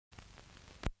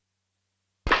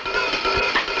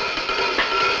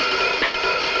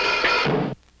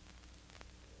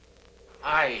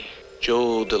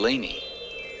Delaney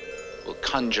will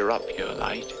conjure up your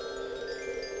light.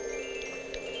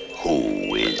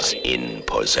 Who is in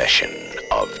possession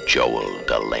of Joel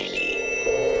Delaney?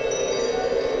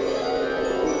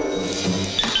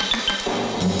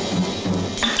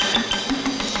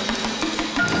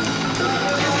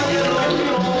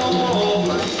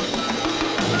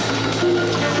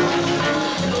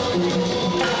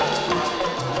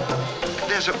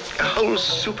 There's a whole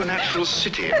supernatural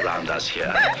city around us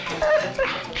here.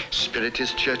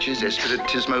 Spiritist churches,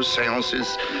 espiritismo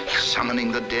seances,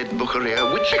 summoning the dead,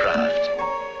 bookeria, witchcraft.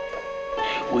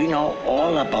 We know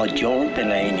all about Joel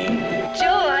Delaney.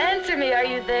 Joel, answer me. Are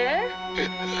you there?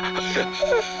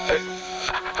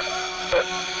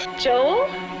 Joel?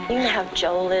 You know how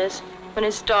Joel is when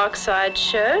his dark side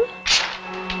showed.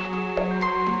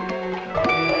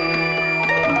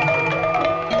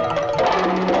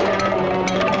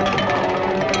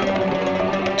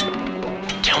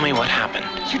 Tell me what happened.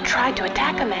 You tried to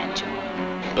attack a man,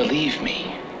 Joel. Believe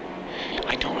me,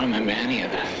 I don't remember any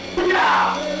of that.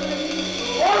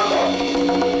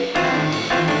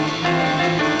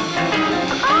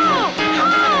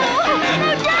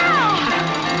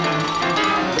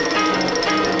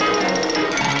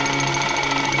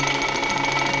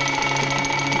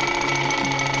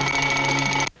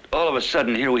 All of a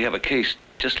sudden, here we have a case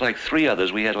just like 3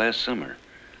 others we had last summer.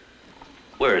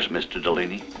 Where is Mr.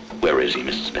 Delaney? Where is he,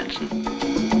 Mrs. Benson?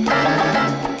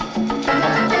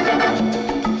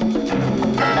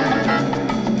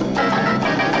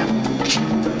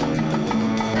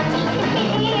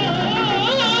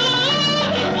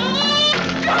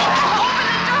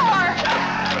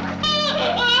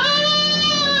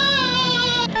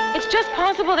 It's just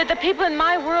possible that the people in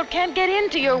my world can't get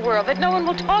into your world, that no one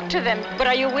will talk to them. But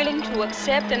are you willing to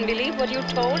accept and believe what you're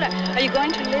told? Are you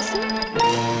going to listen?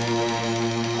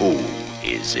 Who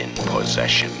is in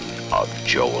possession of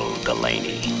Joel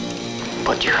Delaney?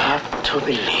 But you have to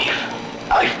believe.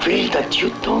 I feel that you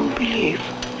don't believe.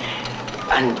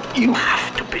 And you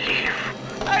have to believe.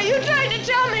 Are you trying to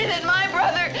tell me that my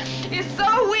brother is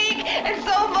so weak and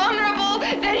so vulnerable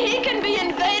that he can be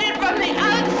invaded from the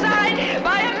outside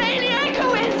by a maniac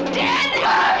who is dead?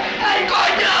 I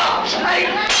got you!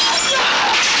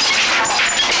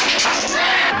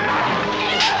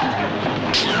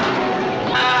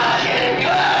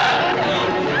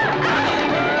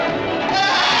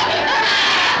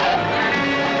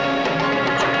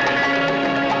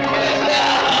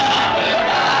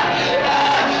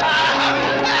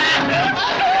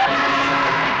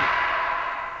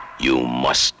 You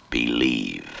must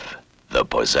believe the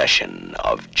possession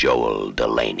of Joel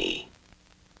Delaney.